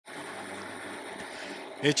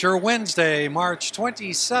It's your Wednesday, March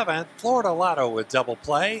 27th, Florida Lotto with double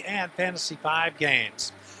play and Fantasy 5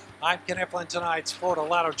 games. I'm Ken Eflin. Tonight's Florida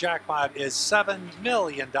Lotto jackpot is $7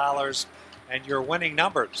 million, and your winning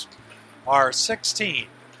numbers are 16,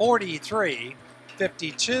 43,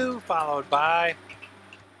 52, followed by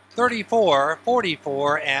 34,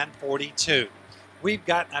 44, and 42. We've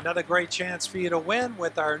got another great chance for you to win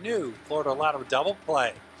with our new Florida Lotto double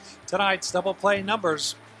play. Tonight's double play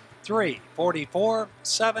numbers 3, 44,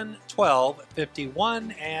 7, 12,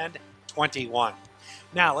 51, and 21.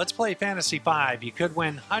 Now let's play Fantasy 5. You could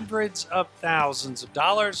win hundreds of thousands of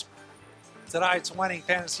dollars. Tonight's winning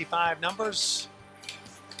Fantasy 5 numbers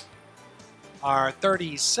are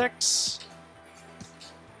 36,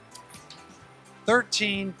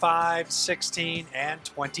 13, 5, 16, and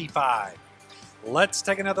 25. Let's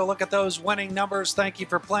take another look at those winning numbers. Thank you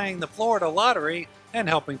for playing the Florida Lottery and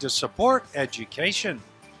helping to support education.